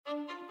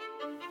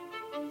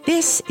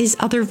This is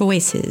Other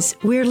Voices.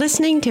 We're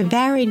listening to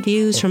varied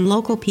views from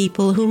local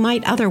people who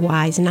might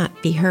otherwise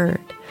not be heard.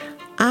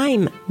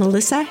 I'm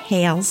Melissa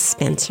Hales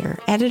Spencer,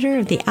 editor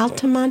of the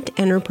Altamont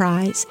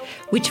Enterprise,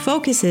 which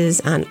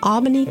focuses on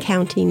Albany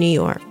County, New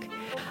York.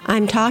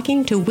 I'm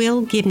talking to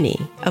Will Gibney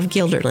of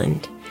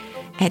Guilderland.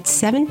 At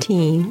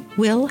 17,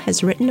 Will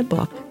has written a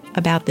book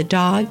about the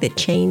dog that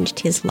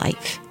changed his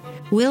life.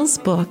 Will's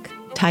book,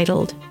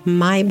 titled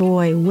My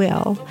Boy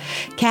Will,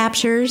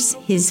 captures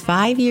his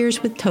 5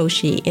 years with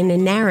Toshi in a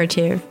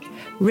narrative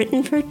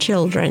written for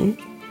children,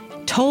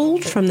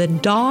 told from the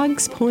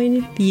dog's point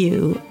of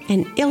view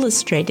and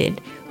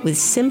illustrated with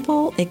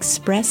simple,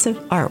 expressive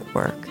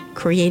artwork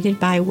created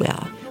by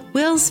Will.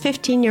 Will's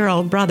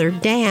 15-year-old brother,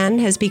 Dan,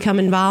 has become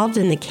involved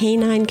in the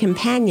Canine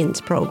Companions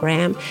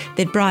program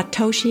that brought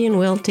Toshi and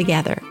Will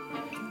together.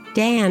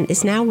 Dan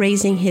is now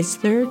raising his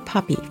third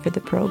puppy for the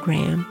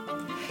program.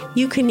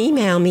 You can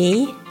email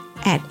me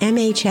at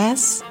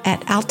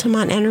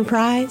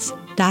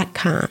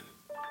mhs@altamontenterprise.com.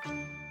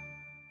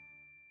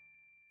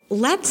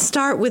 Let's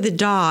start with the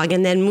dog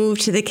and then move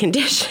to the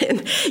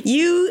condition.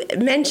 You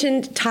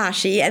mentioned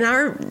Toshi, and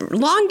our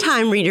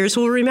longtime readers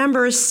will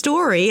remember a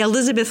story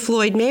Elizabeth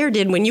Floyd Mayer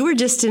did when you were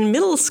just in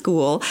middle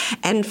school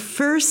and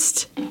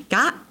first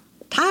got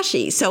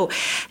Toshi. So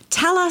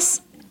tell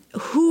us,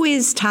 who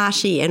is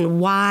Toshi and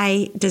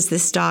why does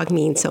this dog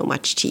mean so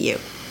much to you?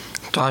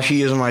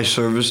 Toshi is my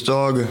service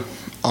dog.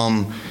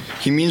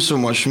 He means so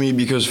much to me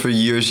because for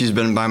years he's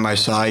been by my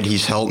side.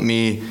 He's helped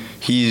me.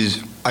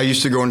 I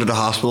used to go into the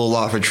hospital a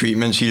lot for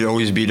treatments. He'd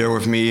always be there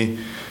with me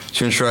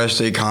to ensure I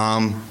stay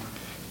calm.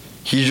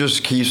 He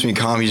just keeps me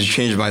calm. He's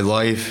changed my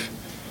life.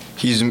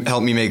 He's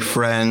helped me make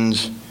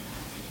friends.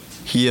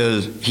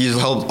 He's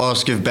helped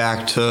us give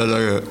back to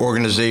the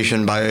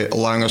organization by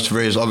allowing us to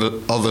raise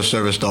other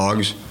service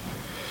dogs.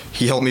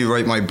 He helped me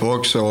write my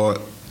book so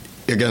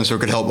it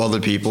could help other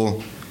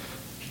people.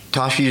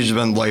 Toshi has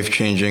been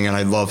life-changing, and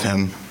I love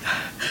him.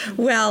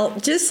 Well,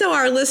 just so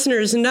our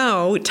listeners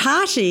know,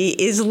 Toshi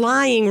is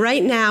lying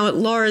right now at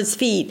Laura's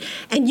feet,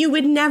 and you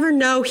would never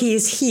know he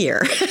is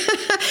here.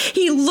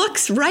 He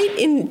looks right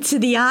into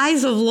the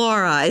eyes of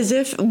Laura as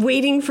if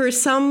waiting for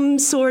some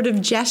sort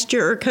of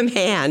gesture or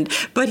command,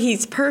 but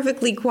he's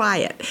perfectly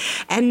quiet.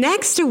 And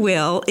next to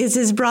Will is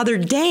his brother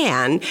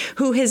Dan,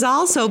 who has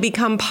also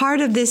become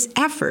part of this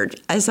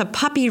effort as a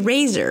puppy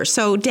raiser.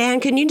 So, Dan,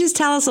 can you just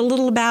tell us a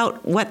little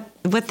about what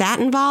that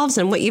involves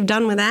and what you've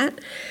done with that?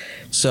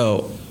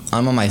 So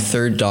I'm on my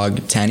third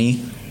dog,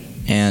 Tenny,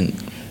 and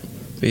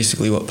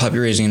basically what puppy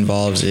raising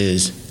involves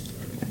is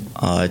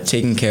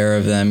taking care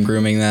of them,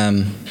 grooming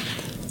them,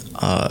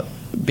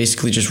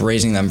 basically just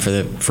raising them for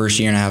the first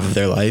year and a half of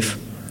their life.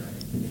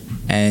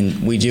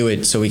 And we do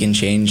it so we can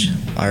change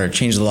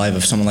the life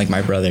of someone like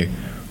my brother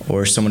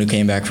or someone who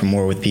came back from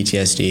war with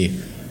PTSD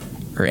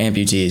or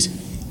amputees.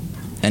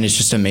 And it's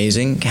just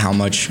amazing how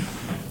much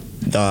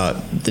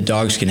the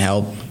dogs can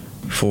help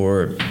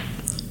for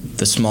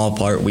the small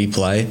part we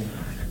play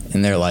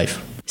in their life.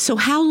 So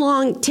how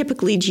long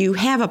typically do you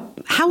have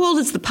how old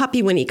is the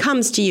puppy when he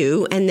comes to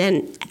you, and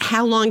then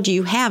how long do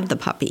you have the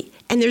puppy?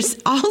 And there's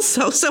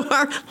also, so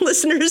our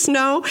listeners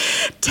know,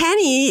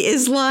 Tenny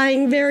is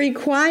lying very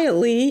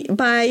quietly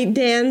by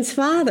Dan's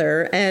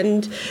father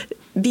and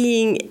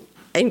being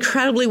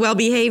incredibly well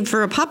behaved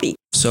for a puppy.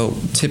 So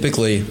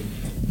typically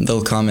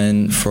they'll come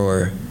in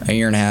for a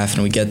year and a half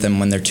and we get them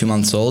when they're 2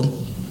 months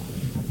old.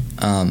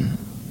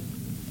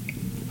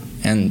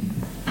 And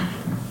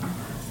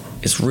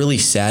it's really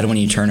sad when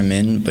you turn them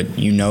in, but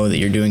you know that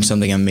you're doing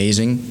something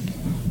amazing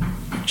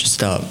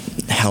just to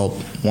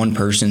help one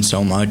person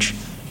so much.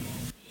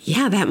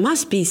 Yeah, that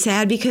must be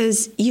sad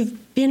because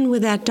you've been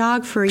with that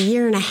dog for a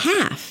year and a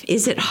half.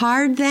 Is it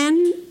hard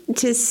then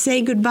to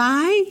say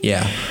goodbye?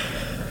 Yeah.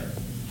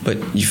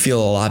 But you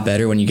feel a lot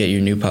better when you get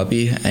your new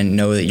puppy and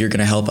know that you're going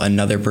to help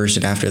another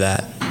person after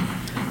that.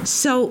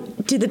 So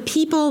do the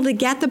people that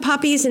get the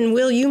puppies, and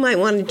Will, you might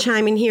want to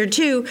chime in here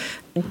too,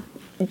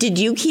 did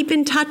you keep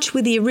in touch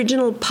with the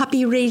original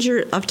puppy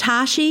raiser of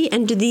Toshi?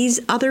 And do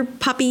these other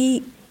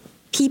puppy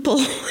people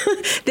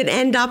that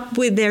end up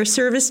with their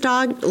service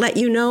dog let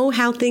you know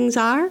how things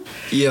are?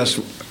 Yes.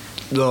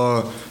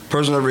 The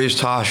person that raised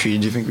Toshi,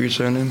 do you think we'd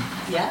say her name?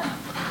 Yeah.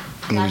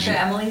 Dr.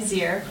 Emily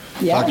Zier.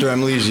 Yeah. Dr.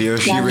 Emily Zier.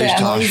 She Dr.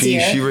 raised Emily Toshi.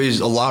 Zier. She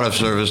raised a lot of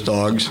service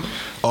dogs.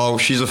 Oh,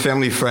 she's a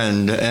family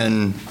friend,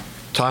 and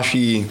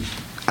Toshi,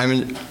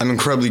 I'm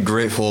incredibly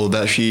grateful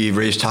that she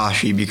raised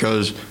Toshi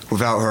because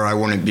without her, I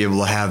wouldn't be able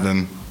to have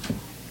him.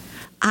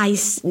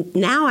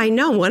 Now I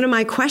know. One of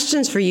my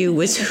questions for you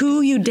was who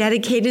you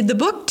dedicated the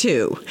book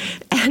to,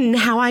 and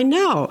now I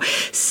know.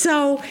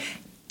 So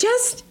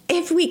just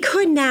if we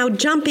could now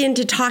jump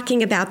into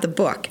talking about the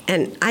book,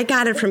 and I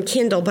got it from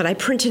Kindle, but I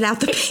printed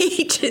out the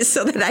pages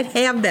so that I'd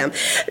have them.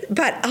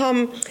 But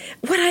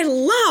what I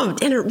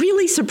loved, and it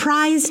really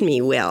surprised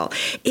me, Will,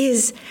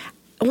 is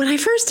when I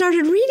first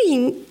started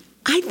reading,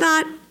 I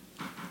thought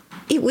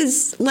it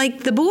was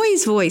like the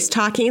boy's voice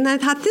talking, and I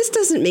thought, this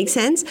doesn't make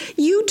sense.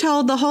 You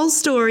told the whole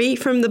story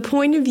from the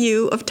point of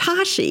view of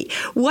Toshi.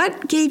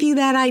 What gave you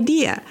that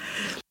idea?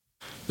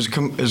 was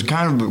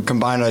kind of a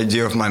combined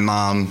idea with my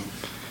mom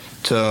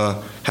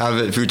to have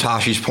it through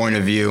Tashi's point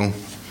of view.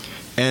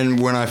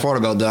 And when I thought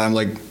about that, I'm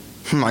like,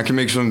 I can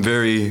make some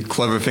very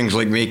clever things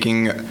like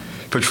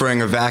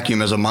portraying a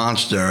vacuum as a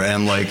monster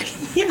and like,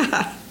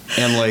 Yeah.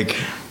 and like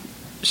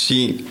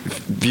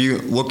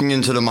looking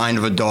into the mind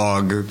of a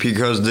dog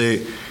because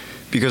at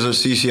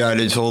CCI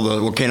they told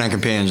us, Canine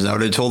Companions now,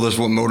 they told us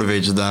what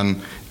motivates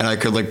them, and I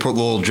could like put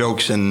little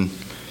jokes in.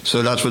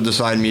 So that's what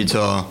decided me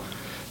to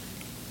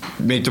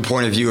make the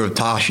point of view of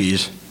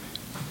Tashi's,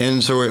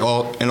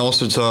 and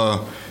also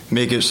to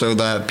make it so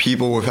that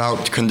people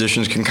without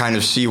conditions can kind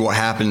of see what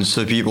happens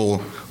to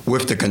people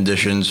with the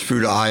conditions through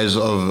the eyes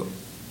of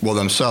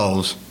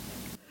themselves.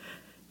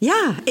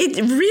 Yeah,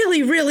 it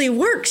really, really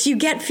works. You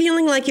get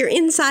feeling like you're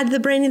inside the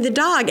brain of the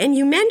dog. And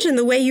you mentioned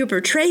the way you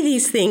portray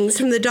these things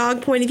from the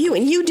dog point of view.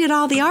 And you did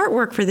all the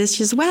artwork for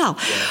this as well.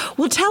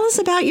 Well, tell us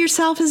about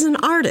yourself as an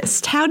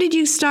artist. How did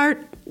you start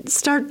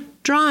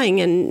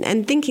drawing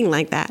and thinking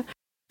like that?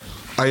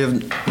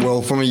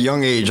 From a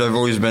young age, I've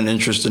always been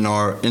interested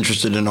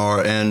in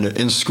art, and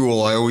in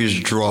school, I always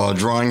draw.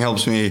 Drawing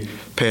helps me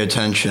pay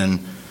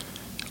attention.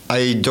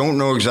 I don't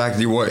know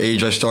exactly what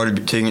age I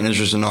started taking an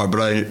interest in art,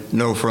 but I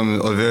know from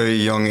a very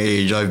young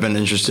age I've been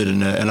interested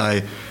in it, and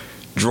I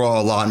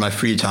draw a lot in my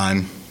free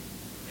time.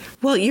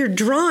 Well, your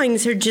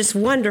drawings are just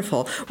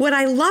wonderful. What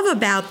I love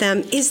about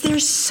them is they're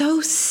so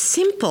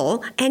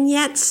simple and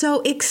yet so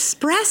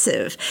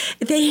expressive.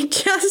 They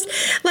just,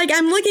 like,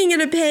 I'm looking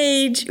at a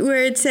page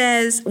where it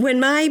says, when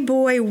my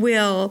boy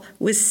Will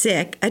was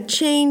sick, a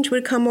change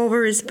would come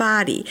over his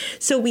body.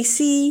 So we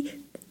see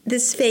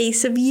this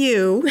face of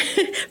you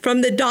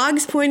from the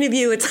dog's point of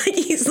view. It's like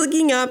he's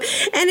looking up,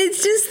 and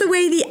it's just the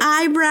way the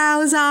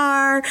eyebrows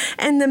are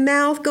and the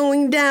mouth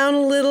going down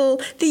a little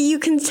that you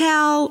can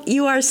tell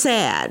you are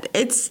sad.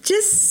 It's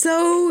just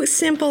so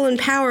simple and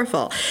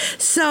powerful.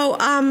 So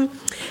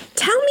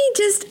tell me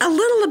just a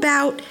little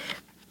about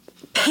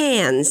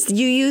PANS.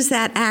 You use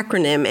that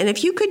acronym, and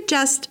if you could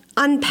just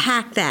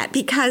unpack that,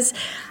 because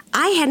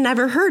I had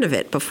never heard of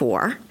it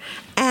before.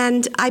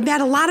 And I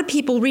bet a lot of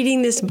people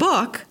reading this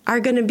book are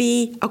going to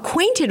be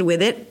acquainted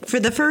with it for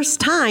the first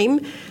time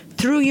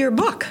through your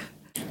book.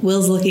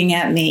 Will's looking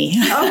at me.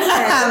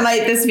 Okay.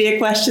 Might this be a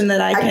question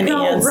that I can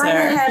answer? Right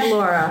ahead,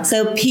 Laura.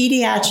 So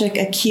pediatric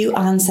acute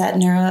onset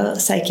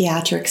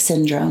neuropsychiatric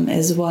syndrome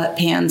is what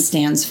PANS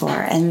stands for.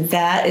 And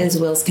that is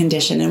Will's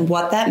condition. And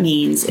what that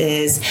means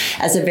is,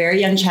 as a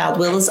very young child,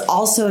 Will is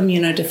also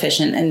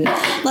immunodeficient. And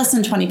less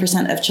than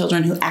 20% of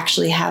children who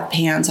actually have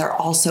PANS are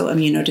also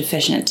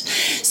immunodeficient.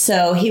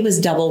 So he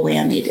was double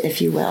whammied,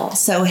 if you will.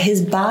 So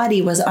his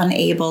body was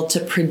unable to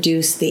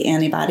produce the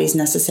antibodies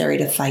necessary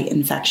to fight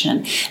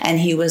infection. And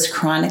he was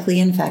chronically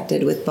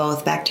infected with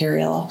both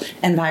bacterial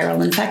and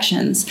viral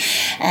infections.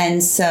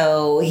 And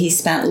so he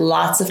spent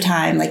lots of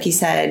time, like he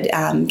said,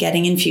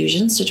 getting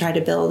infusions to try to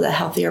build a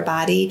healthier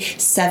body,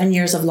 7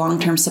 years of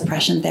long-term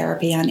suppression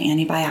therapy on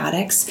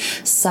antibiotics,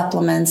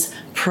 supplements,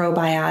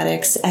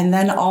 probiotics, and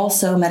then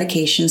also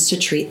medications to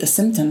treat the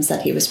symptoms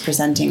that he was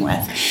presenting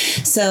with.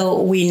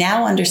 So we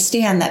now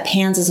understand that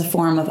PANS is a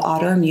form of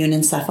autoimmune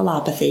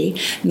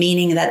encephalopathy,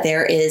 meaning that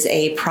there is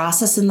a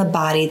process in the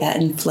body that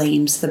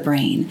inflames the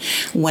brain.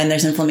 When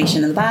there's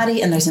inflammation in the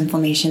body and there's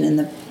inflammation in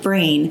the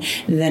brain,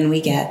 then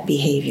we get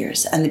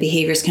behaviors. And the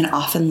behaviors can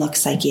often look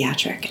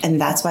psychiatric. And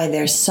that's why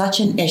there's such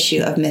an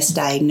issue of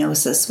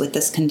misdiagnosis with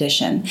this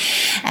condition.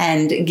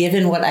 And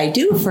given what I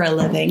do for a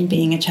living,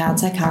 being a child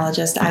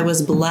psychologist, I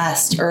was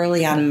blessed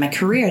early on in my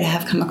career to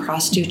have come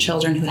across 2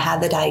 children who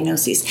had the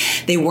diagnoses.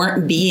 They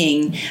weren't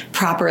being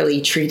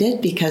properly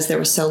treated because there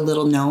was so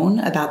little known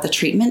about the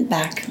treatment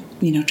back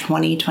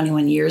 20,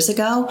 21 years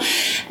ago.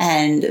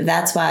 And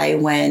that's why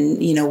when,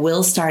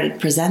 Will started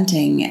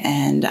presenting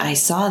and I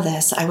saw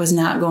this, I was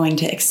not going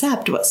to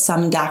accept what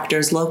some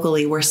doctors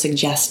locally were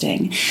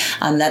suggesting,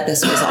 that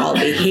this was all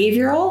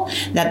behavioral,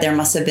 that there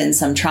must have been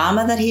some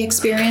trauma that he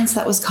experienced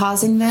that was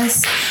causing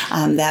this,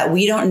 that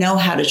we don't know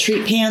how to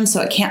treat PANS,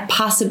 so it can't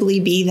possibly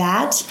be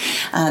that.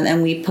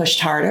 And we pushed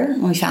harder.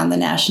 We found the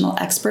national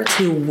experts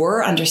who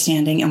were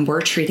understanding and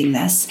were treating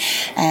this.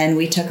 And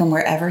we took him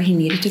wherever he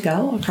needed to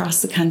go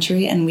across the country.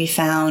 And we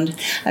found,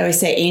 I always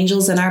say,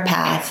 angels in our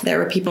path. There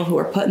were people who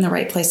were put in the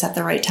right place at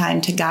the right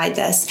time to guide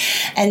this.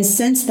 And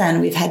since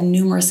then, we've had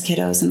numerous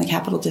kiddos in the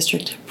Capital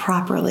District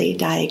properly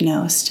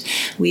diagnosed.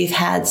 We've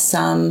had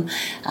some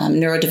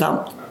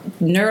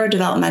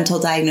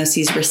neurodevelopmental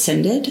diagnoses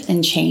rescinded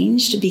and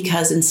changed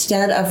because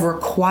instead of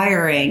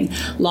requiring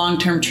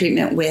long-term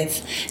treatment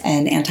with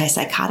an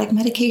antipsychotic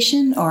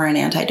medication or an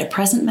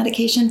antidepressant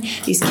medication,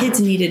 these kids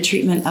needed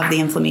treatment of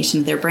the inflammation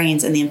of their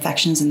brains and the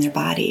infections in their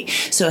body.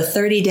 So a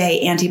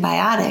 30-day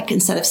antibiotic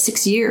instead of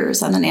 6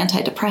 years on an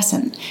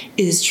antidepressant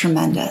is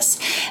tremendous.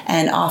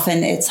 And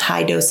often it's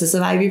high doses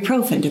of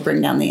ibuprofen to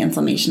bring down the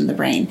inflammation of the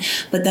brain.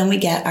 But then we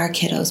get our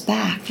kiddos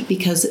back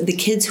because the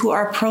kids who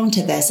are prone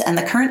to this, and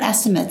the current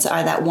estimate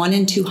are that 1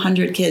 in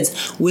 200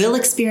 kids will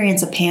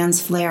experience a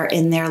PANS flare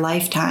in their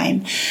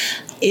lifetime.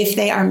 if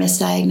they are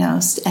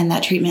misdiagnosed and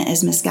that treatment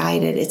is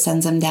misguided, it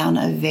sends them down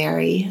a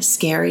very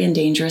scary and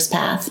dangerous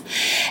path.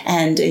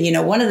 And,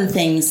 one of the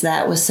things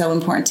that was so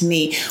important to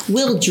me,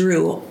 Will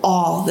drew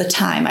all the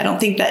time. I don't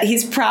think that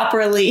he's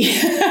properly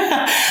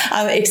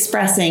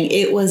expressing.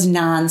 It was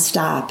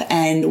nonstop.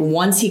 And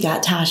once he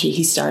got Tashi,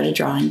 he started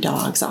drawing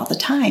dogs all the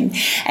time.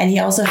 And he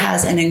also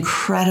has an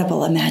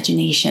incredible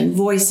imagination,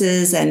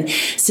 voices and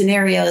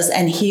scenarios,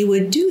 and he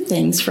would do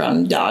things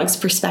from dogs'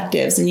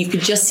 perspectives. And you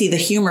could just see the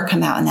humor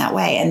come out in that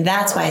way. And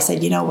that's why I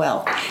said,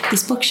 Will,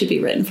 this book should be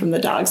written from the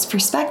dog's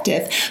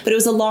perspective. But it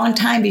was a long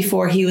time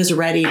before he was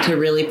ready to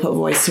really put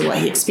voice to what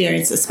he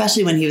experienced,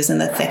 especially when he was in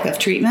the thick of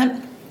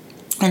treatment.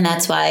 And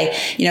that's why,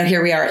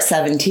 here we are at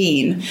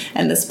 17,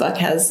 and this book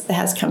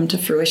has come to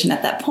fruition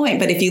at that point.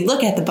 But if you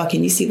look at the book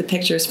and you see the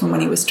pictures from when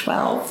he was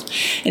 12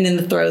 and in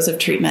the throes of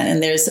treatment,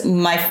 and there's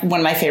one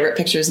of my favorite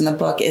pictures in the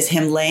book is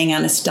him laying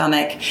on his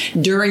stomach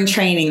during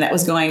training that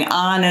was going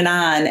on,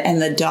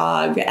 and the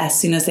dog, as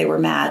soon as they were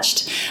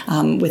matched,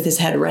 with his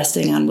head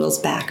resting on Will's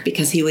back,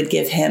 because he would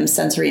give him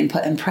sensory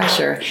input and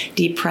pressure,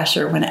 deep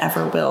pressure,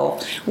 whenever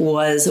Will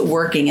was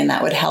working, and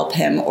that would help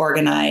him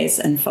organize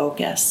and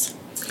focus.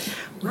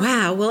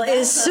 Wow. Well, it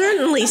is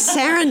certainly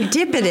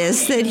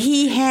serendipitous that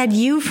he had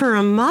you for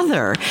a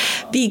mother,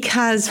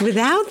 because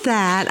without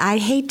that, I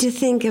hate to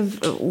think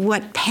of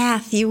what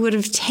path you would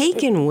have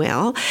taken,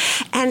 Will.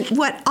 And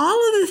what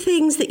all of the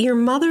things that your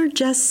mother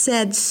just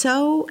said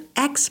so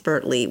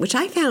expertly, which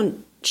I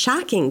found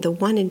shocking, the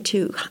 1 in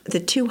 2, the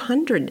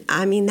 200.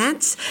 I mean,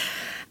 that's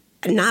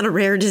not a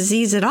rare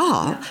disease at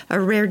all, a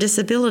rare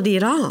disability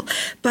at all.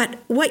 But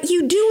what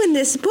you do in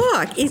this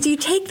book is you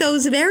take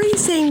those very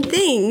same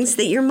things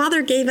that your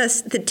mother gave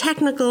us the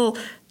technical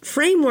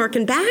framework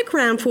and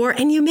background for,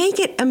 and you make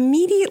it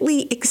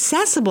immediately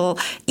accessible,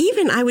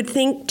 even, I would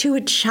think, to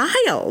a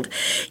child.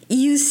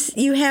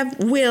 You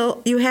have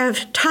Will, you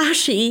have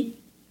Tashi.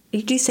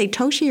 Did you say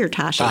Toshi or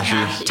Tashi?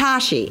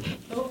 Tashi.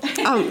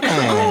 Oh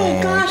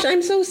gosh,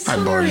 I'm so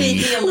sorry.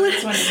 Yeah,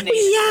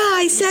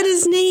 I said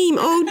his name.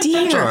 Oh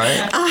dear.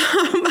 That's all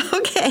right.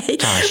 Okay.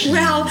 Tashi.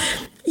 Well,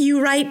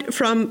 you write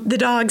from the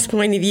dog's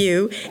point of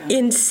view.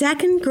 In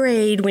 2nd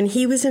grade, when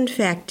he was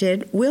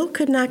infected, Will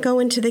could not go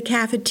into the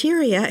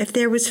cafeteria if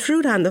there was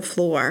fruit on the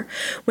floor.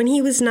 When he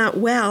was not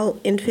well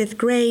in 5th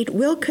grade,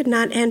 Will could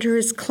not enter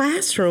his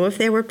classroom if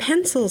there were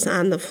pencils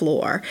on the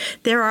floor.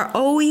 There are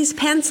always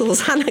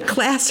pencils on a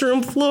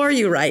classroom floor,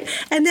 you write.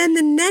 And then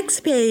the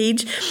next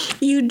page,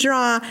 you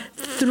draw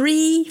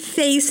 3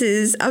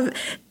 faces of,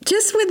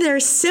 just with their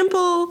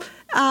simple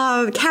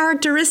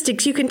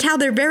characteristics, you can tell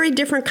they're very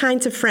different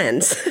kinds of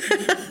friends,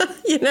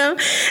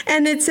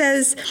 And it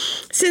says,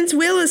 since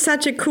Will is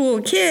such a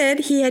cool kid,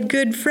 he had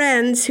good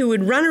friends who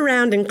would run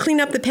around and clean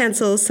up the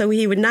pencils so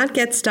he would not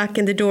get stuck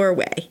in the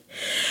doorway.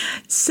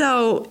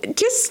 So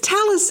just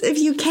tell us, if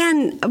you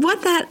can,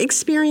 what that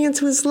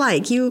experience was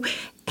like. You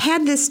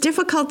had this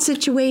difficult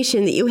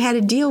situation that you had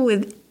to deal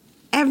with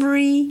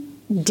every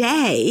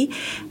day,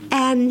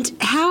 and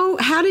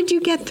how did you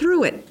get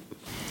through it?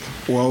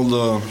 Well,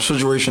 the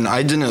situation,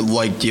 I didn't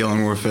like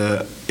dealing with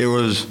it.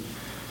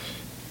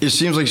 It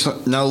seems like,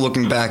 now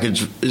looking back,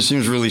 it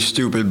seems really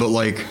stupid, but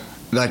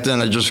back then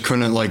I just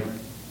couldn't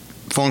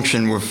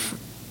function with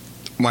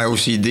my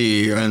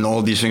OCD and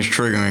all these things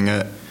triggering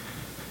it.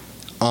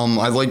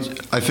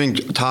 I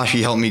think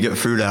Tashi helped me get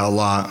through that a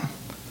lot.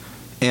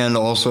 And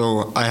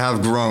also, I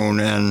have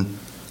grown and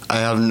I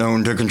have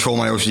known to control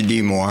my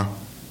OCD more.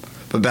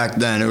 But back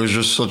then, it was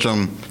just such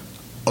a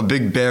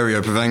big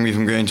barrier preventing me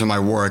from getting to my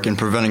work and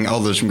preventing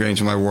others from getting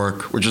to my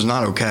work, which is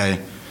not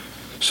okay.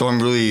 So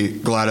I'm really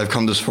glad I've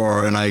come this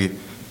far, and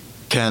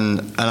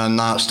I'm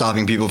not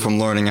stopping people from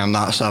learning. I'm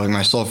not stopping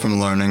myself from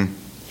learning.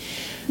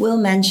 Will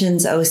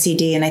mentions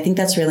OCD, and I think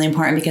that's really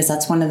important because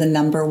that's one of the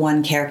number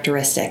one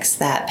characteristics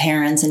that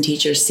parents and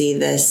teachers see,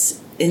 this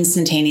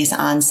instantaneous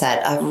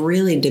onset of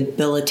really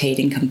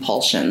debilitating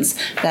compulsions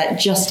that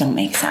just don't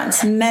make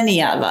sense.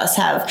 Many of us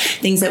have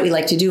things that we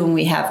like to do, and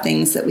we have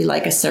things that we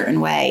like a certain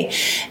way.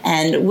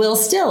 And Will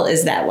still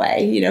is that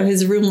way.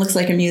 His room looks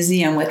like a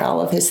museum with all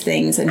of his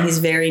things, and he's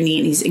very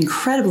neat. He's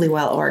incredibly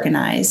well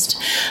organized.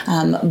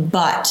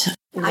 But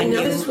I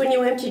noticed when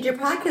you emptied your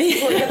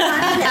pockets for the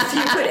podcast,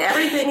 you put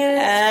everything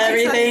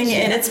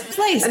in its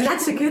place. And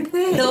that's a good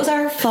thing. Those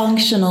are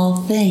functional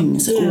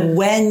things. Yeah.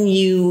 When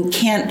you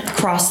can't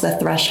cross the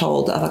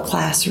threshold of a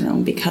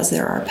classroom because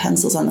there are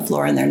pencils on the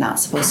floor and they're not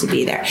supposed to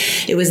be there.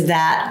 It was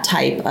that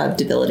type of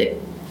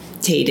debilitating,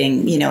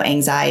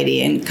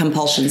 anxiety and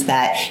compulsions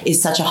that is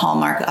such a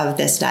hallmark of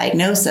this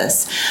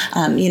diagnosis.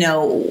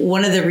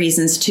 One of the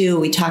reasons too,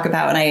 we talk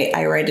about, and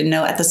I write a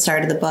note at the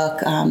start of the book,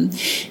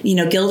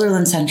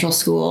 Guilderland Central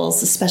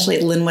Schools, especially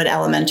at Linwood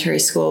Elementary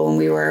School when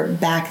we were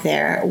back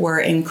there, were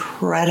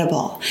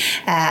incredible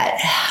at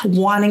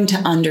wanting to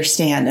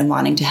understand and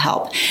wanting to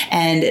help.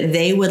 And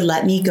they would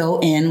let me go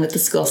in with the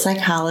school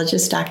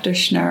psychologist, Dr.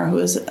 Schnur, who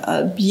was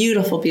a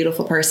beautiful,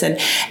 beautiful person.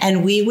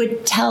 And we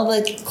would tell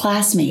the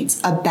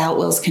classmates about about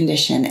Will's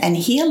condition. And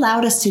he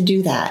allowed us to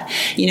do that.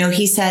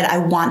 He said, I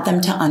want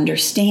them to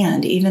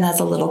understand, even as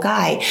a little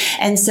guy.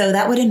 And so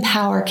that would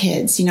empower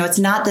kids. It's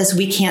not this,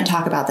 we can't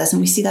talk about this.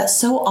 And we see that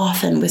so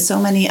often with so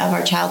many of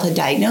our childhood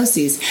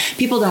diagnoses.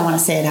 People don't want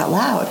to say it out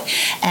loud.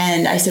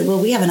 And I said, well,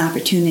 we have an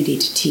opportunity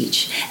to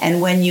teach.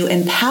 And when you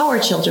empower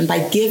children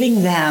by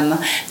giving them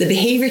the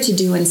behavior to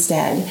do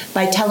instead,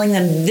 by telling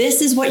them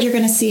this is what you're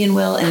going to see in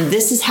Will and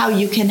this is how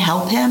you can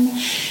help him,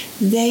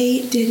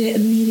 they did it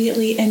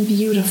immediately and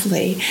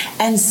beautifully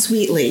and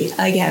sweetly,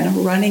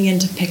 again, running in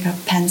to pick up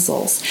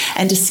pencils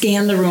and to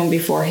scan the room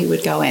before he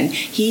would go in.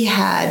 He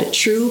had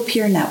true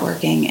peer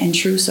networking and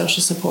true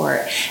social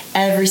support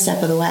every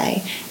step of the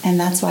way. And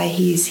that's why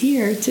he's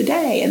here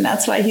today. And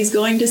that's why he's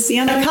going to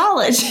Siena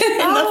College in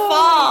the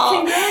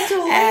fall.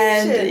 Congratulations.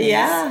 And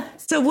yeah.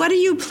 So what are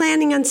you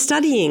planning on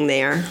studying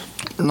there?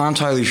 I'm not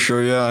entirely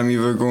sure yet. I'm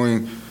either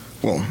going,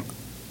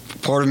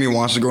 part of me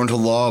wants to go into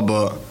law,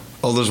 but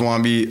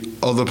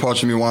other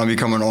parts of me want to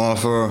become an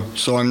author.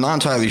 So I'm not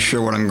entirely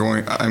sure what I'm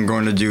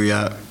going to do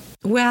yet.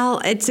 Well,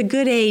 it's a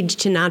good age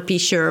to not be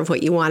sure of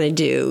what you want to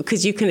do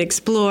because you can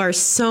explore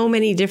so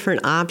many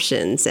different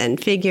options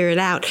and figure it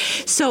out.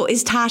 So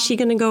is Tashi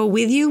going to go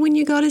with you when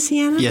you go to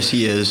Siena? Yes,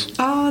 he is.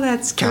 Oh,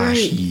 that's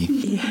great.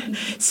 Yeah.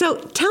 So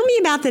tell me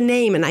about the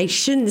name, and I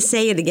shouldn't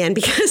say it again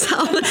because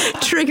I'll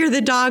trigger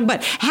the dog,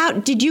 but how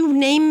did you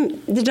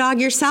name the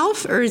dog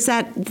yourself, or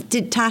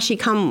did Tashi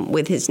come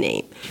with his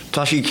name?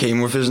 Tashi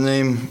came with his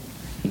name,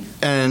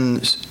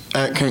 and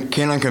at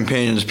Canine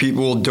Companions,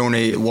 people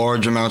donate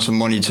large amounts of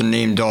money to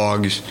name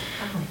dogs,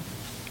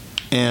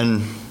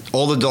 and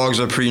all the dogs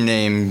are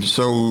pre-named,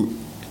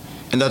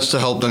 and that's to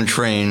help them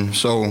train.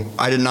 So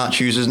I did not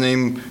choose his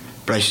name,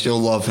 but I still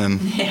love him.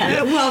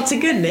 Yeah. Well, it's a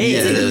good name.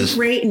 Yeah, it is. A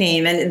great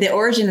name. And the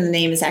origin of the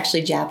name is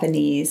actually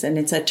Japanese, and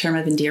it's a term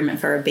of endearment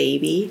for a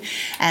baby.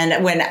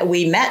 And when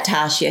we met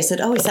Tashi, I said,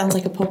 he sounds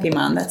like a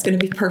Pokemon. That's going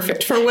to be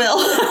perfect for Will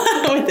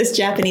with this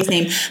Japanese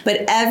name.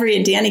 But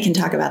and Danny can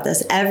talk about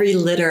this, every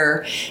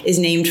litter is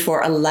named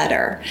for a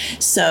letter.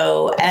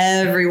 So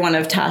every one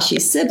of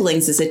Tashi's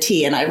siblings is a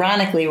T. And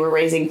ironically, we're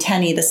raising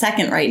Tenny the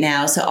second right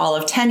now. So all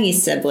of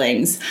Tenny's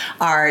siblings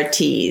are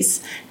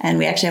T's. And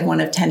we actually have one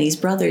of Tenny's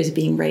brothers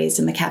being raised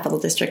in the Capital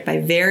District by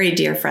very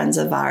dear friends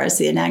of ours,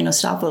 the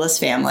Anagnostopoulos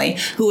family,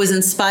 who was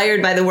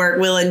inspired by the work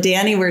Will and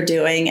Danny were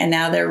doing, and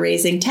now they're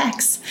raising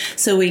Tex.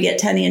 So we get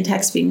Tenny and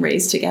Tex being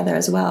raised together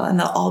as well, and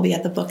they'll all be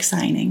at the book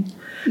signing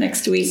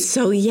next week.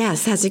 So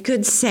yes, that's a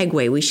good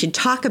segue. We should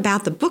talk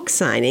about the book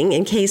signing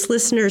in case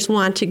listeners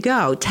want to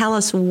go. Tell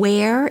us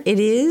where it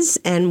is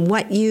and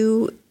what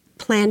you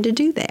plan to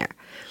do there.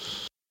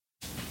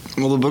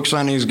 Well, the book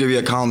signing is going to be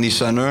at Colony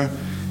Center,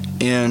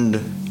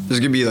 and there's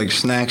going to be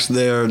snacks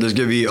there. There's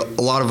going to be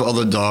a lot of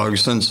other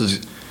dogs since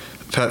it's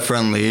pet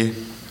friendly.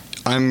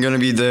 I'm going to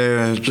be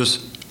there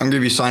I'm going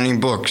to be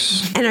signing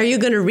books. And are you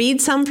going to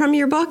read some from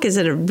your book? Is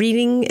it a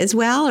reading as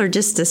well, or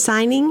just a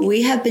signing?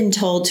 We have been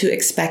told to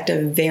expect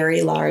a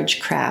very large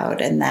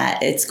crowd, and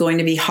that it's going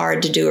to be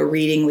hard to do a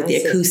reading with the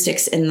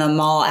acoustics in the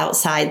mall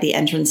outside the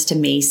entrance to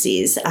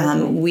Macy's.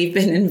 We've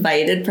been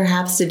invited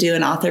perhaps to do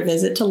an author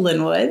visit to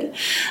Linwood.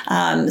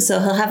 So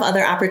he'll have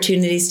other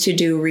opportunities to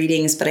do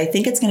readings, but I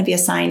think it's going to be a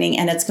signing,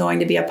 and it's going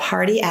to be a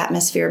party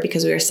atmosphere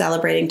because we are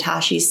celebrating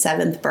Tashi's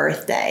 7th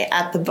birthday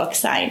at the book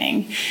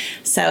signing.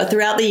 So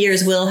throughout the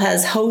years, Will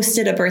has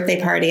hosted a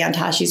birthday party on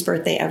Tashi's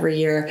birthday every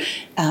year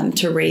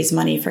to raise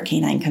money for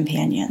Canine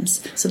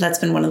Companions. So that's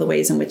been one of the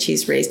ways in which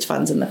he's raised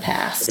funds in the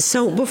past.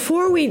 So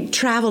before we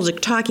travel to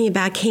talking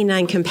about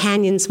Canine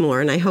Companions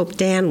more, and I hope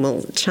Dan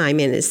will chime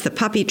in as the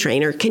puppy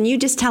trainer, can you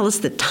just tell us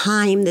the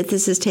time that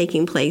this is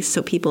taking place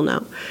so people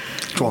know?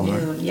 12.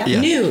 Noon. Yep.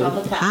 Yeah.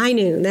 Noon. High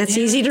noon. That's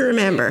easy to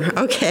remember.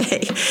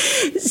 Okay.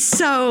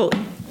 So,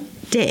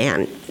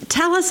 Dan,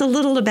 tell us a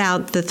little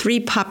about the 3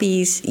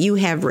 puppies you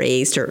have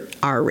raised or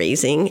are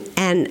raising,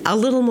 and a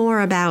little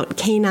more about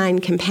Canine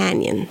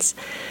Companions.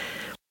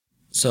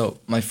 So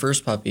my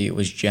first puppy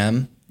was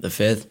Gem, the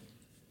 5th.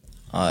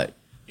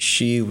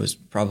 She was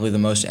probably the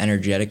most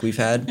energetic we've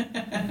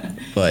had,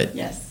 but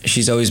Yes.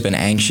 She's always been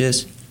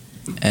anxious,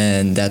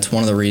 and that's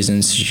one of the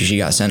reasons she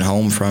got sent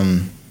home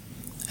from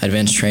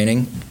advanced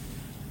training.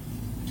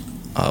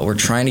 We're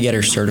trying to get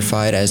her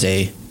certified as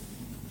a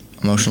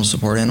emotional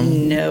support animal?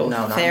 No,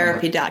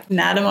 therapy dog,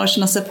 not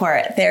emotional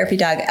support. Therapy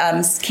dog.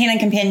 Canine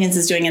Companions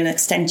is doing an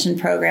extension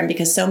program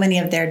because so many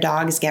of their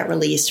dogs get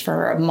released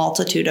for a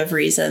multitude of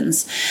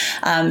reasons.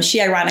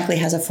 She ironically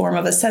has a form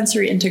of a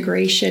sensory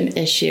integration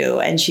issue,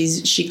 and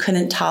she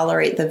couldn't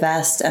tolerate the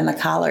vest and the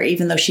collar,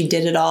 even though she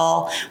did it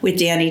all with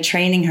Danny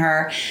training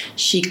her.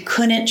 She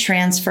couldn't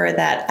transfer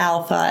that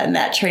alpha and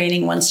that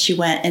training once she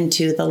went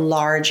into the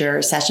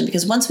larger session,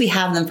 because once we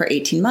have them for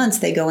 18 months,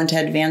 they go into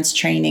advanced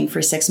training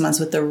for 6 months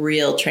with the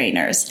real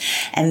trainers.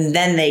 And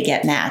then they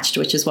get matched,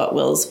 which is what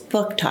Will's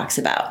book talks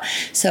about.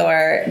 So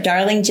our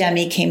darling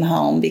Jemmy came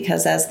home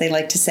because, as they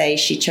like to say,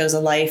 she chose a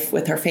life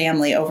with her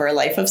family over a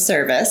life of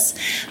service.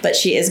 But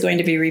she is going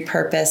to be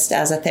repurposed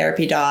as a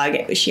therapy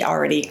dog. She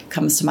already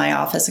comes to my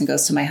office and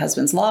goes to my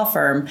husband's law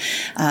firm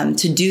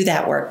to do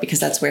that work because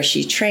that's where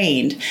she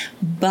trained.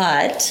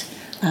 But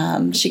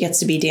she gets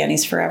to be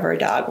Danny's forever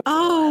dog.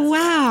 Oh,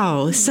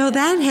 wow. So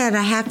that had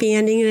a happy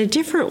ending in a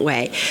different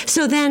way.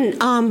 So then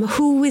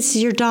who was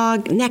your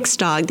next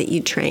dog that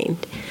you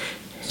trained?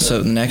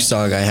 So the next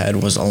dog I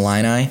had was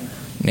Illini,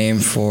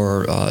 named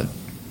for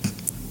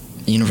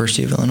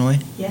University of Illinois.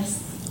 Yes.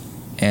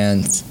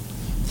 And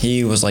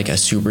he was like a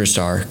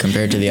superstar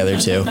compared to the other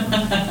two.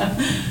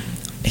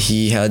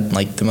 He had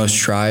like the most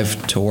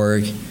drive to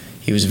work.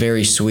 He was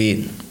very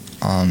sweet.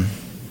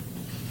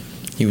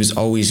 He was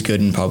always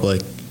good in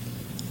public.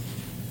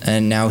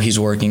 And now he's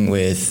working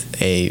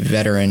with a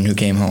veteran who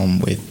came home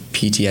with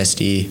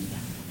PTSD.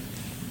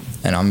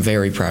 And I'm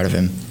very proud of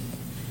him.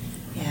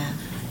 Yeah.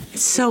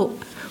 So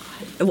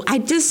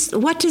what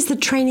does the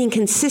training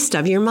consist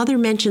of? Your mother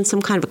mentioned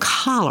some kind of a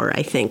collar,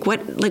 I think.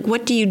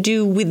 What do you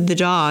do with the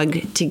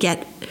dog to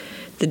get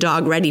the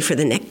dog ready for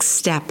the next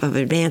step of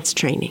advanced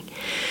training?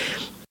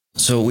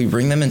 So we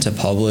bring them into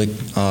public,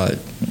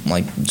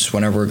 like just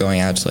whenever we're going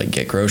out to like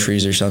get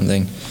groceries or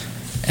something,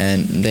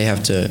 and they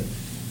have to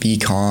be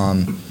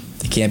calm.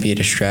 They can't be a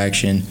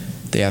distraction.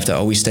 They have to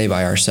always stay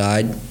by our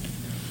side,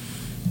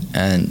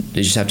 and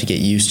they just have to get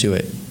used to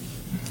it.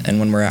 And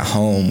when we're at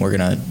home, we're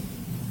gonna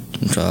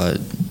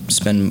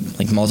spend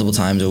like multiple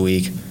times a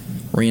week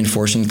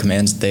reinforcing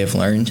commands that they have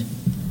learned.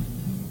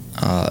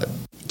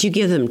 Do you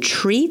give them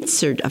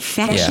treats or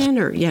affection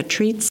or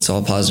treats? It's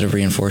all positive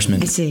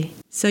reinforcement. I see.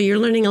 So you're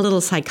learning a little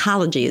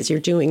psychology as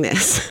you're doing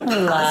this. A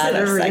lot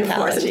of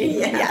psychology.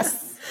 Yes.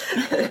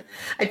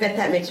 I bet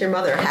that makes your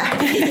mother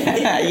happy.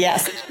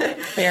 Yes,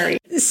 very.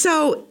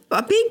 So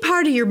a big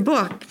part of your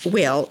book,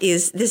 Will,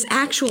 is this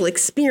actual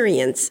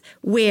experience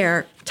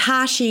where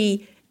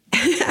Tashi,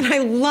 and I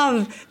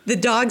love the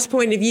dog's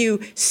point of view,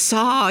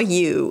 saw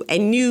you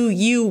and knew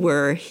you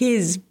were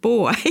his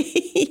boy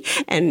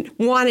and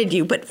wanted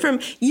you. But from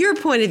your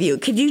point of view,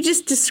 could you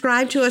just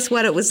describe to us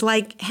what it was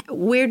like?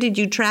 Where did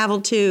you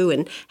travel to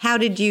and how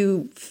did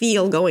you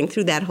feel going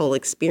through that whole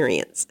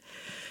experience?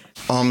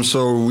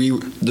 So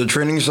the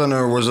training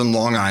center was in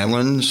Long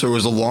Island, so it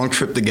was a long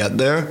trip to get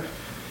there.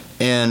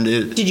 And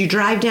Did you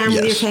drive down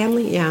with your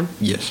family? Yeah.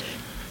 Yes.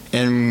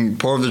 And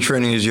part of the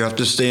training is you have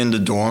to stay in the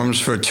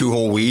dorms for 2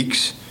 whole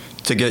weeks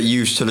to get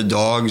used to the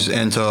dogs,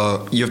 and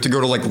you have to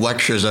go to like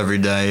lectures every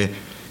day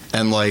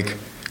and like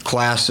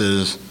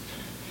classes.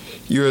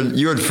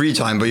 You had free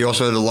time, but you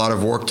also had a lot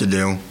of work to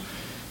do.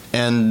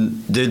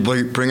 And they'd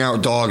bring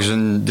out dogs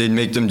and they'd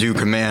make them do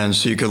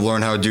commands so you could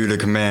learn how to do the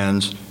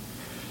commands.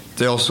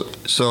 They also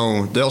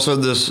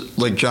had this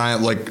like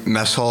giant like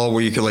mess hall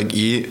where you could like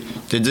eat.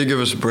 They did give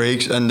us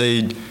breaks, and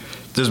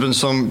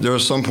there were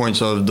some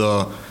points of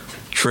the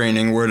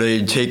training where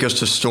they'd take us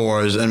to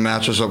stores and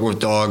match us up with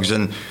dogs,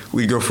 and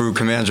we'd go through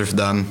commands with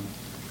them.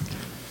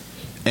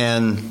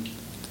 And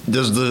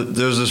there's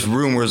this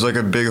room where it's like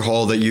a big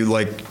hall that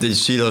they'd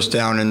seat us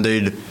down and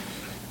they'd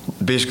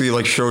basically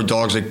like show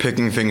dogs like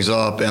picking things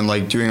up and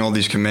like doing all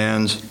these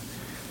commands.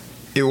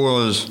 It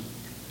was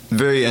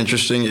very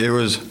interesting.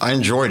 I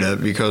enjoyed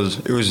it because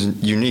it was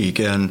unique,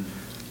 and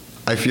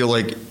I feel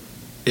like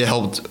it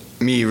helped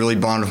me really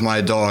bond with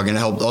my dog, and it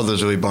helped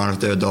others really bond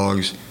with their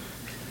dogs.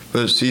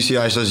 But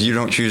CCI says you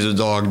don't choose a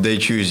dog, they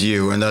choose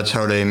you, and that's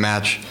how they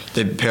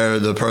pair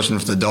the person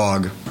with the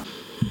dog.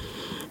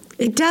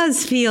 It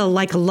does feel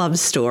like a love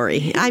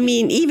story. I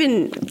mean,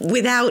 even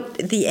without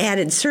the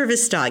added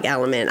service dog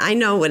element, I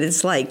know what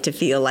it's like to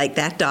feel like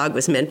that dog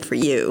was meant for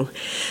you.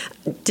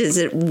 Does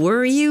it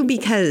worry you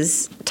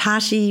because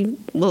Tashi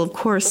will, of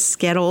course,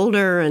 get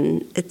older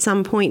and at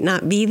some point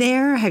not be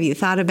there? Have you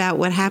thought about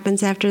what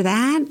happens after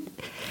that?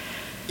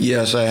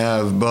 Yes, I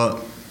have,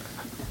 but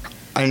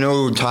I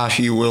know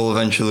Tashi will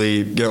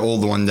eventually get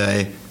old one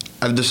day.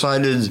 I've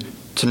decided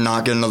to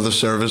not get another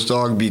service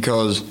dog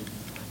because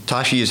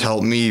Tashi has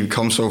helped me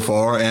come so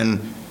far, and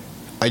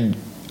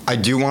I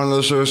do want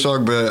another service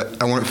dog,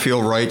 but I wouldn't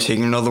feel right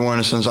taking another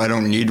one since I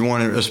don't need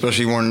one,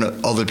 especially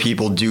when other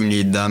people do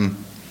need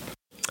them.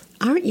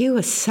 Aren't you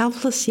a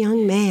selfless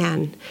young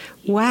man?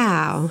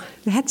 Wow,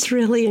 that's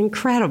really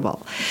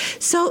incredible.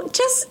 So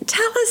just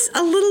tell us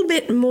a little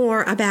bit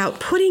more about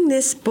putting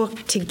this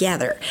book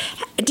together.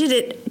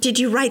 Did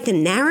you write the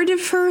narrative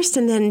first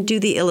and then do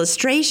the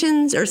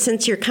illustrations? Or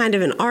since you're kind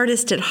of an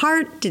artist at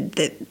heart, did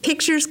the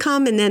pictures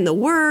come and then the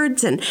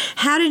words? And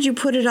how did you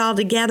put it all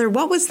together?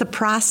 What was the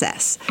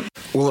process?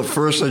 Well, at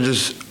first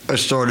I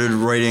started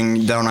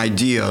writing down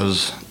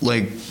ideas,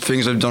 like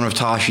things I've done with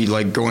Tashi,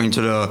 like going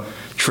to the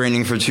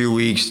training for 2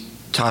 weeks,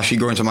 Tashi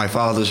going to my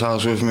father's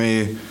house with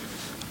me,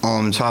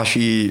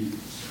 Tashi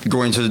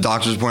going to the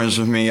doctor's appointments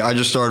with me. I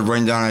just started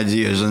writing down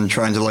ideas and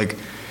trying to like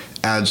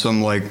add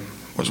some like,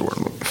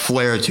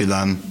 flair to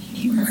them.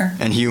 Humor.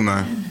 And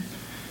humor.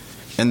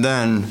 And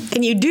then...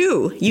 And you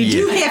do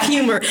have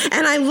humor.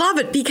 And I love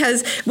it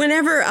because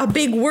whenever a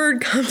big word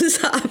comes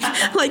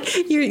up,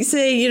 like you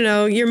say,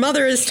 your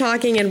mother is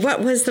talking, and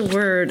what was the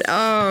word?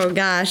 Oh,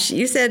 gosh.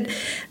 You said,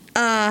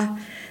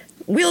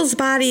 Will's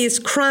body is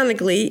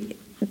chronically,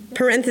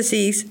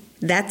 parentheses,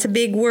 that's a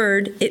big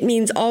word. It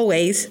means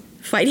always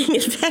fighting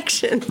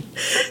infection.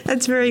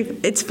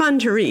 It's fun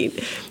to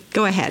read.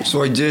 Go ahead.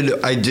 So I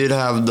did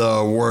have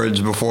the words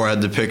before I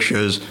had the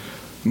pictures.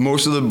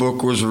 Most of the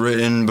book was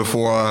written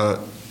before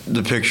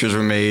the pictures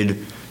were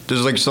made.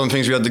 There's like some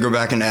things we had to go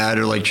back and add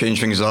or like change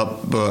things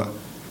up, but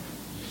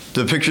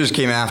the pictures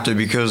came after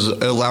because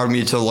it allowed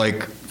me to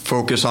like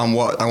focus on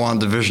what I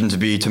wanted the vision to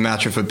be to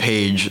match with a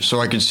page, so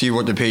I could see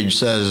what the page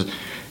says,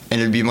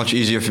 and it'd be much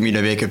easier for me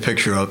to make a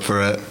picture up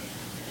for it.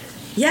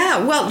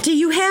 Yeah, well, do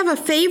you have a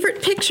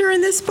favorite picture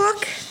in this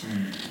book?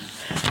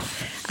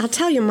 I'll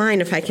tell you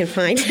mine if I can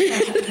find it.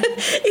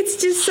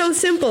 It's just so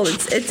simple.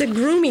 It's a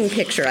grooming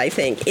picture, I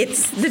think.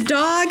 It's the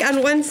dog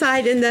on one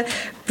side and the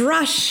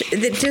brush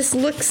that just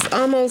looks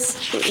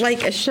almost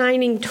like a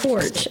shining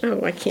torch.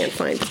 Oh, I can't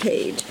find the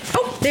page.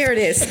 Oh, there it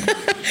is.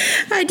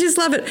 I just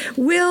love it.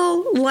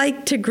 Will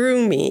liked to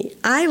groom me.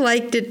 I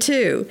liked it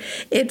too.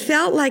 It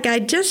felt like I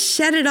just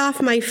shedded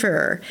off my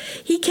fur.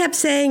 He kept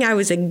saying I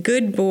was a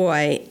good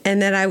boy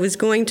and that I was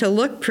going to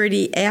look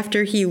pretty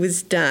after he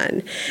was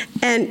done.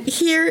 And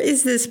here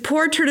is this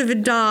portrait of a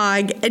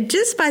dog, and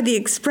just by the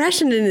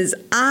expression in his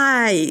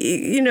eye,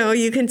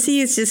 you can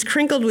see it's just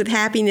crinkled with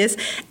happiness.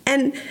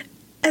 And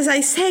as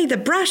I say, the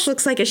brush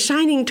looks like a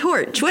shining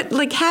torch.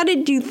 How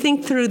did you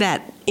think through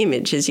that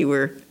image as you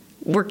were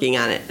working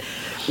on it?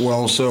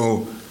 Well,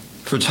 so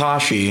for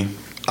Tashi,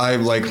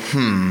 I'm like,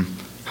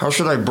 how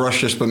should I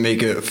brush this but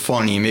make it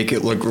funny, make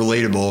it look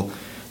relatable?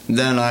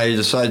 Then I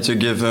decided to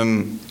give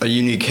him a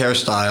unique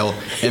hairstyle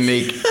and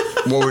make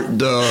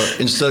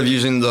instead of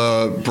using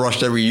the brush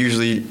that we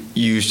usually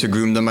use to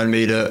groom them, I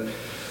made a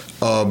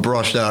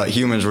brush that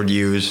humans would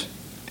use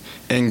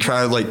and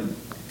try to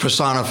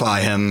personify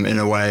him in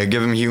a way,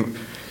 give him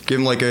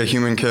like a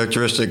human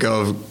characteristic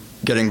of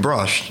getting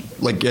brushed,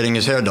 like getting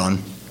his hair done.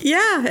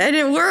 Yeah, and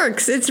it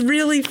works. It's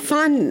really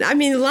fun. I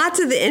mean, lots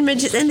of the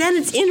images, and then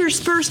it's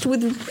interspersed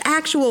with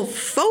actual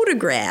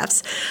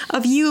photographs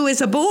of you as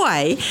a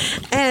boy,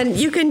 and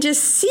you can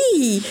just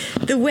see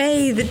the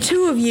way the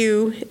two of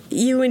you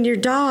and your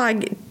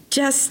dog,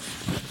 just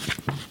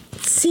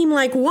seem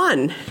like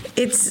one.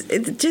 It's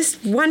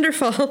just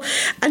wonderful.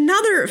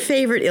 Another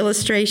favorite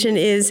illustration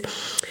is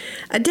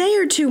a day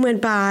or two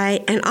went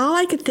by, and all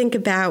I could think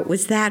about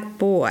was that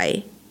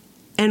boy,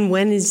 and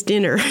when is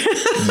dinner?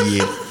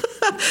 Yeah.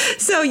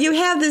 So you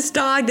have this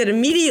dog that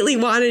immediately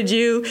wanted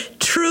you,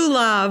 true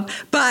love,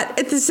 but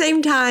at the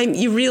same time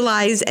you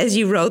realize as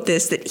you wrote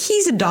this that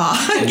he's a dog.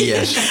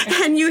 Yes.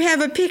 And you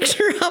have a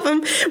picture of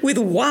him with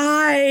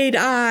wide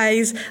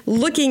eyes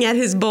looking at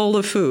his bowl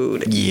of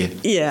food. Yeah.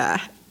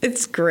 Yeah,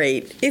 it's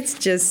great. It's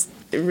just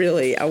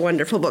really a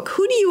wonderful book.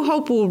 Who do you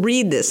hope will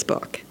read this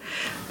book?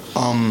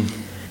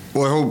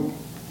 Well,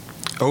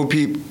 I hope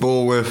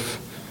people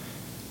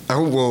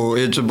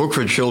it's a book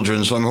for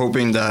children, so I'm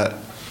hoping that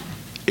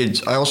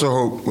I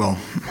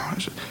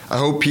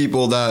hope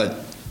people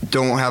that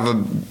don't have a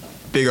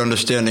big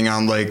understanding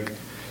on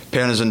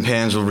pandas and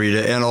pans will read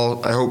it, and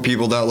I hope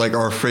people that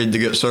are afraid to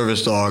get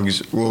service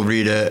dogs will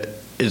read it.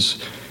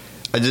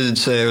 I did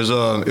say it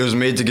was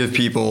made to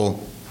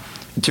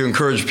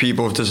encourage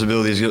people with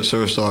disabilities to get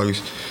service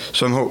dogs.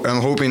 So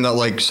I'm hoping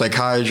that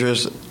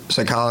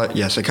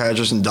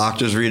psychiatrists and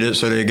doctors read it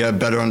so they get a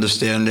better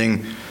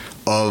understanding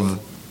of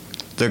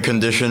the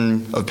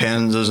condition of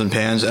pandas and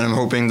pans, and I'm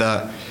hoping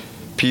that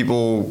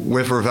people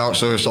with or without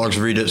service dogs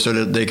read it so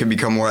that they can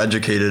become more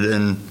educated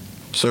in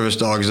service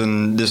dogs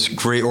and this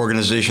great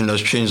organization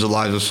that's changed the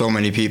lives of so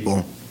many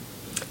people.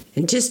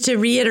 And just to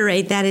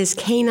reiterate, that is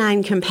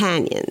Canine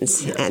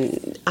Companions.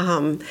 And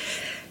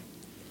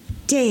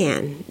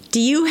Dan, do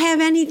you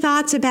have any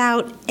thoughts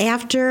about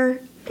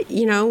after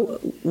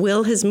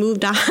Will has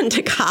moved on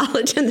to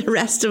college and the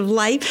rest of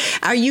life?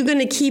 Are you going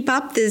to keep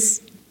up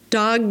this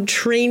dog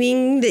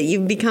training that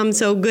you've become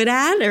so good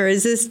at, or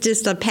is this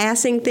just a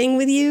passing thing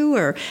with you,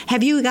 or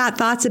have you got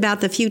thoughts about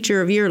the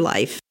future of your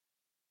life?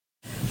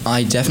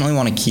 I definitely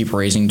want to keep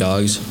raising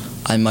dogs.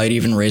 I might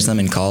even raise them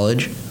in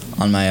college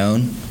on my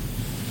own.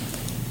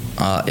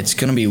 It's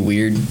going to be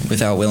weird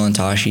without Will and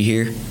Tashi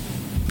here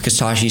because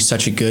Tashi's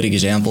such a good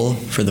example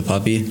for the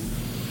puppy.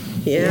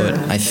 Yeah. But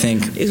I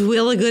think... Is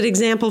Will a good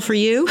example for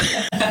you?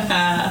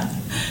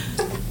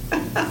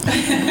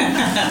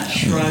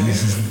 Shrug.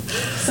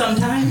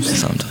 Sometimes.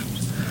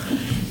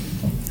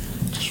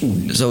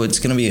 So it's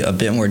going to be a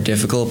bit more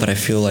difficult, but I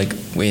feel like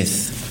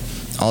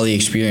with all the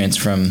experience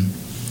from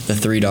the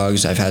 3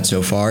 dogs I've had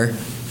so far,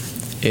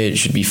 it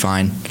should be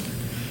fine.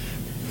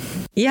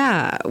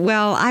 Yeah,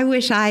 well, I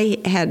wish I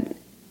had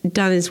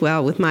done as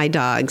well with my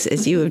dogs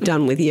as you have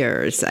done with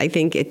yours. I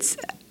think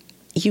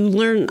you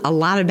learn a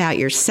lot about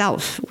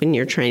yourself when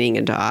you're training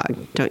a dog,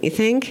 don't you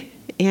think?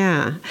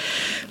 Yeah.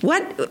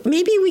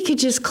 Maybe we could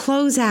just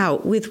close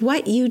out with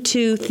what you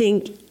two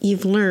think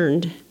you've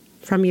learned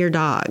from your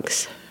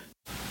dogs?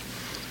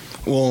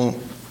 Well,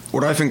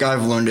 what I think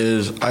I've learned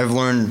is I've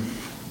learned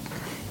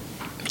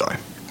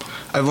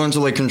to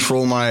like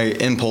control my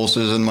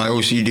impulses and my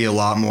OCD a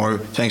lot more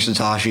thanks to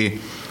Tashi.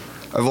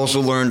 I've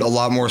also learned a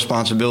lot more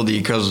responsibility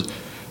because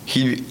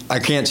I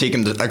couldn't take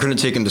him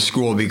to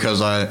school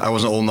because I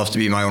wasn't old enough to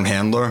be my own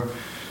handler.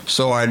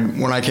 So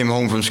when I came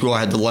home from school, I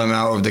had to let him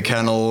out of the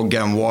kennel,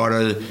 get him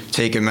water,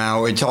 take him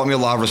out. It taught me a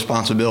lot of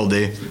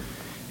responsibility.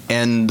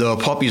 And the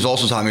puppies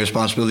also taught me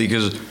responsibility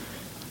because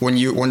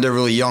when they're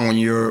really young, when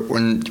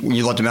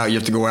you let them out, you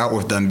have to go out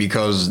with them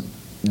because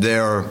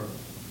they're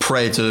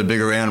prey to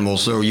bigger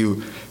animals. So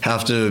you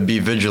have to be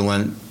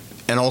vigilant,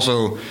 and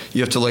also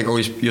you have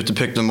to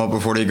pick them up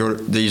before they go.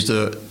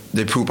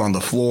 They poop on the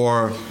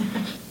floor.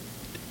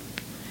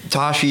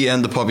 Tashi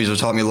and the puppies have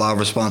taught me a lot of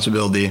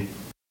responsibility.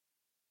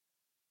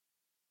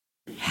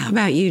 How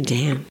about you,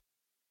 Dan?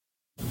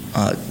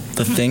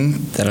 The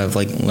thing that I've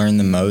learned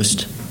the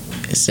most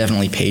is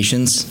definitely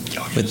patience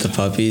with the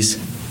puppies.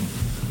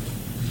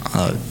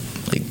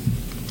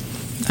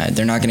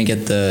 They're not going to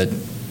get the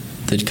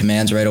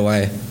commands right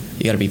away.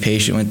 You got to be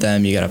patient with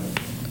them. You got to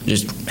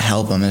just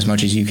help them as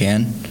much as you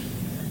can.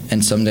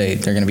 And someday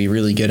they're going to be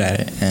really good at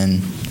it.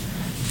 And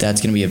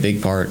that's going to be a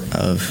big part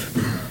of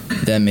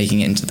them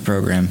making it into the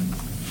program.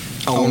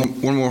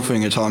 One more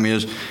thing it taught me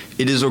is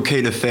it is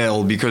okay to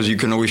fail because you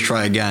can always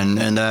try again.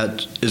 And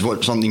that is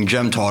something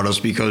Jem taught us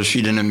because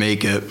she didn't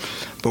make it.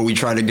 But we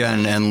tried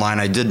again, and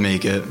Lioneye did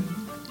make it.